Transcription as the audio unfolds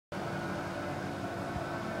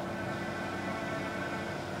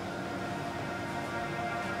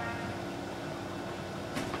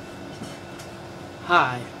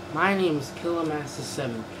Hi, my name is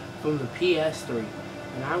KillerMaster7 from the PS3,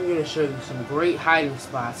 and I'm going to show you some great hiding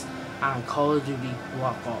spots on Call of Duty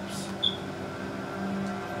Black Ops.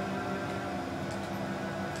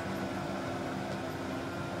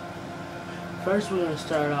 First, we're going to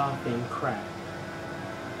start off in crack.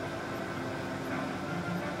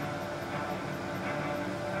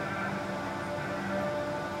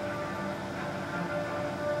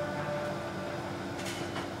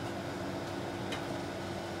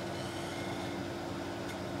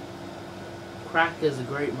 Crack is a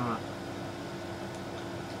great mod.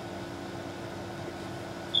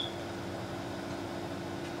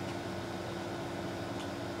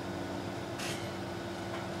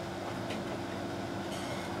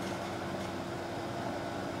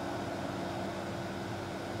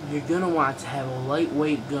 You're gonna want to have a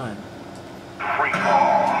lightweight gun. Free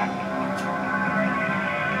fall.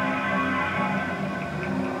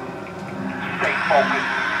 Stay focused,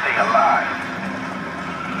 stay alive.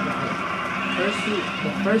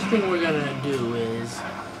 The first thing we're gonna do is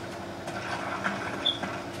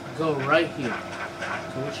go right here.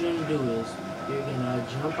 So what you're gonna do is you're gonna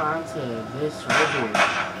jump onto this right here.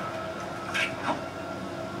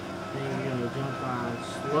 Then you're gonna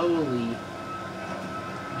slowly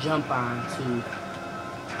jump onto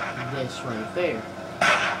this right there.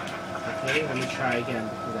 Okay, let me try again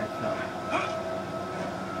because I fell.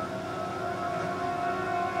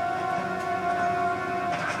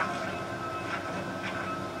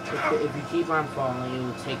 If you keep on falling, it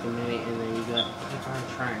will take a minute, and then you got to keep on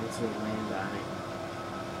trying to land on it.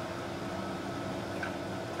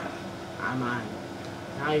 I'm on it.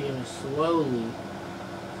 Now you're going to slowly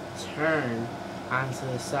turn onto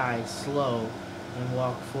the side, slow, and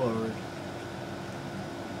walk forward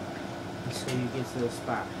until you get to the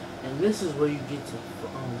spot. And this is where you get to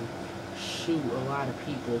shoot a lot of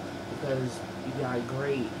people because you got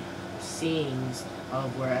great scenes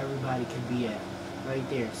of where everybody could be at. Right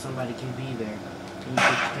there, somebody can be there, and you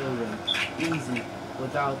can kill them easy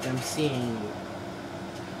without them seeing you.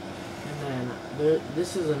 And then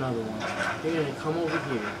this is another one. You're gonna come over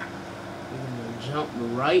here. You're gonna jump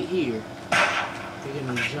right here. You're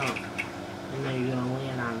gonna jump, and then you're gonna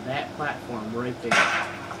land on that platform right there.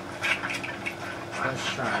 Let's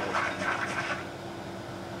try it.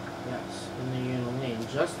 Yes, and then you're gonna land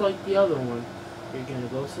just like the other one. You're gonna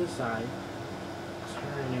go to the side.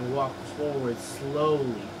 Turn and walk forward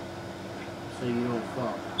slowly so you don't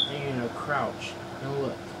fall. Then you're gonna crouch and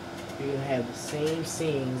look. You're gonna have the same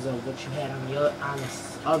scenes of what you had on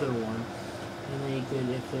this other one, and then you could,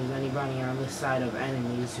 if there's anybody on this side of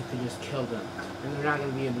enemies, you could just kill them, and they're not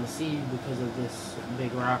gonna be able to see you because of this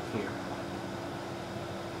big rock here.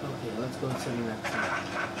 Okay, let's go to the next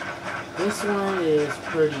one. This one is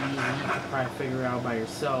pretty easy. You can probably figure it out by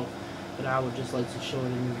yourself. But I would just like to show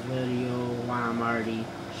it in the video while I'm already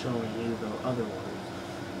showing you the other ones.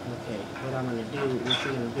 Okay, what you're going to do is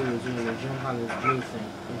you're going to jump on this blue thing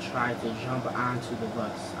and try to jump onto the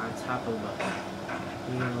bus, on top of the bus.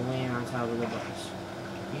 You're going to land on top of the bus.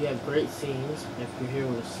 You have great scenes. If you're here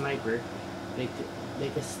with a sniper, they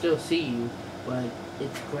could still see you, but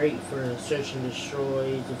it's great for search and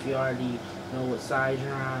destroys. If you already know what side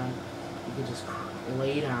you're on, you can just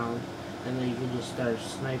lay down, and then you can just start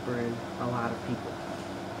snipering a lot of people.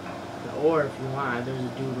 Or if you want, there's a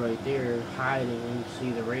dude right there hiding and you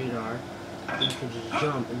see the radar, you can just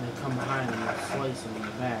jump and then come behind him and slice him in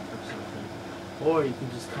the back or something. Or you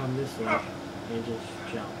can just come this way and just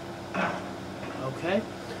jump. Okay?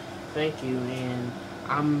 Thank you, and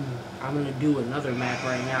I'm gonna do another map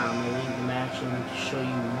right now. I'm gonna leave the match and show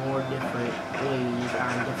you more different ways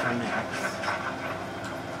on different maps.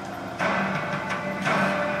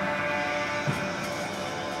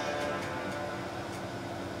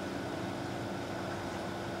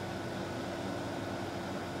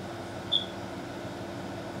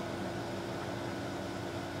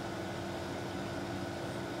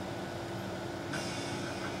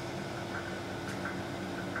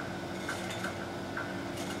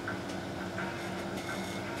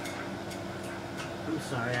 I'm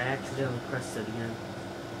sorry, I accidentally pressed it again.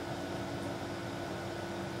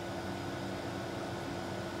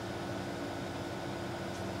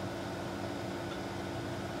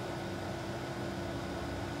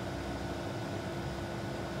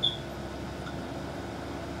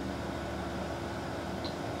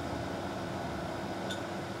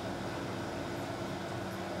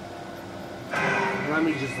 Let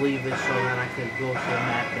me just leave this so that I can go to the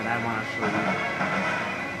map that I want to show you.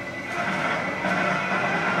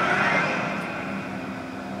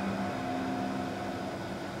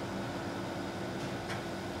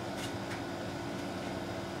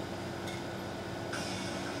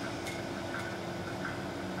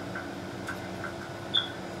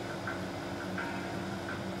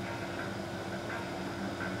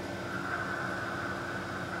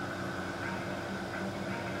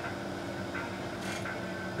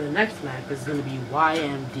 The next map is going to be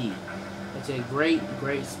YMD. It's a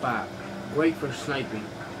great spot. Great for sniping.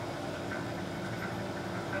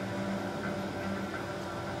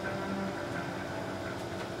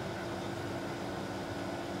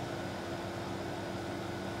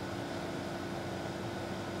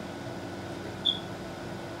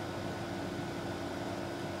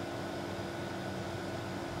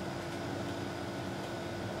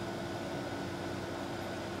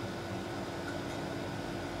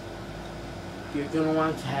 You're going to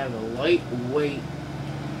want to have a lightweight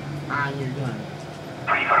on your gun.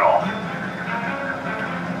 Free for all. Do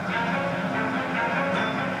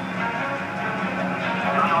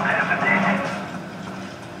not hesitate.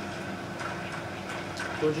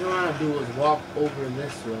 What you want to do is walk over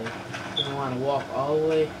this way. You want to walk all the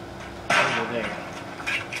way over there.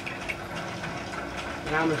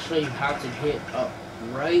 And I'm going to show you how to get up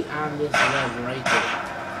right on this ledge right there.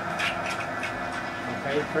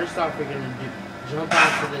 Okay, first off you're going to jump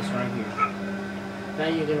onto this right here.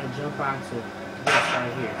 Then you're going to jump onto this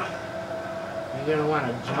right here. You're going to want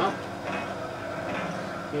to jump.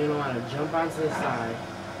 You're going to want to jump onto the side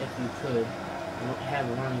if you could. Have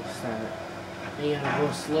a running start. Then you're going to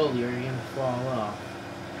go slowly or you're going to fall off.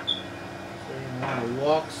 So you're going to want to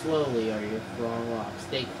walk slowly or you'll fall off.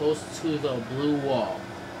 Stay close to the blue wall.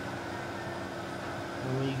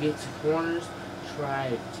 And when you get to corners,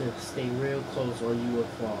 try to stay real close or you will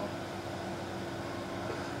fall.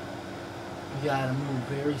 You gotta move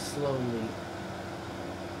very slowly.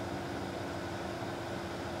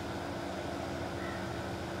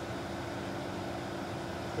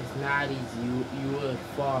 It's not easy. You would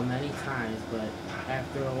fall many times, but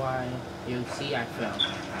after a while, you'll see I fell.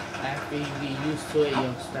 After you get used to it,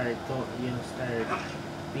 you'll start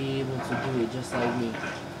be able to do it just like me.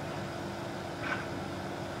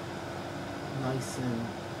 Nice and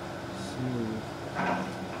smooth.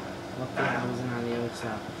 Luckily I wasn't on the other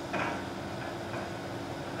side.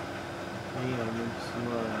 There you go, move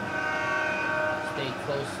slow. Stay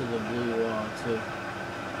close to the blue wall too.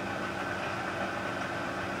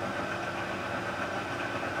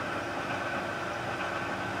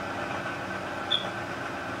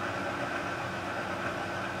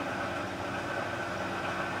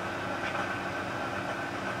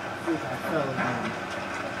 I fell again.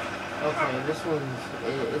 Okay, this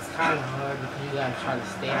it's kind of hard because you gotta try to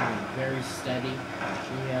stay on very steady. You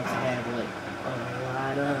have to have like a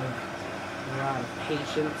lot of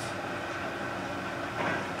patience,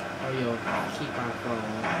 or you'll keep on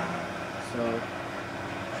falling. So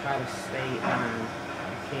try to stay on.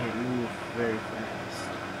 You can't move very fast.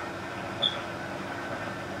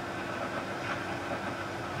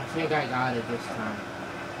 I think I got it this time.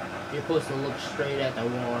 You're supposed to look straight at the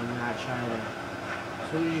wall and not try to. As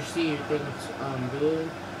soon as you see your things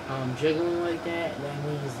jiggling like that, that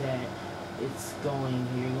means that you're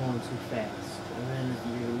going too fast, and then it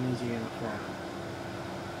means you're gonna fall.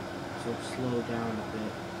 So slow down a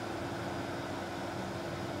bit.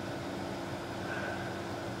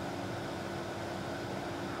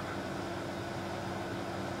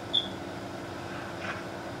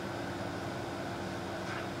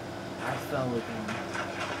 I fell again.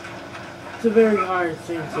 It's a very hard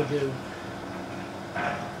thing to do.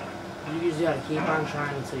 You just gotta keep on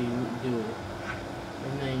trying until you do it.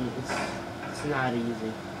 And then it's not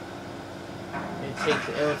easy.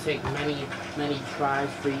 It'll take many tries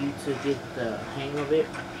for you to get the hang of it.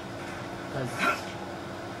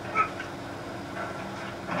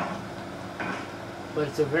 But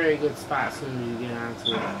it's a very good spot as soon as you get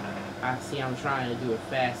onto it. I'm trying to do it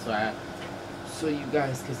fast so you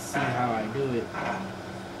guys can see how I do it.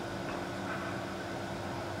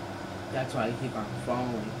 That's why I keep on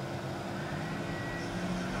falling.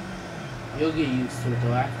 You'll get used to it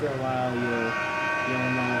though. After a while, you'll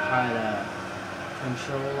know how to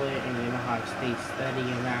control it, and you know how to stay steady,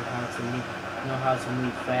 and know how to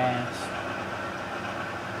move fast.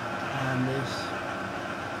 On this,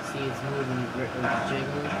 see it's moving, it's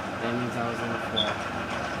jiggling. That means I was gonna fall.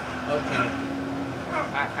 Okay.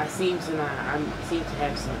 I seem to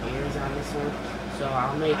have some errors on this one, so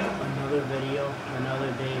I'll make another video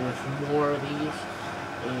another day with more of these.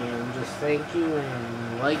 And just thank you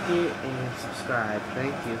and like it and subscribe.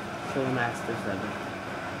 Thank you. Master 7.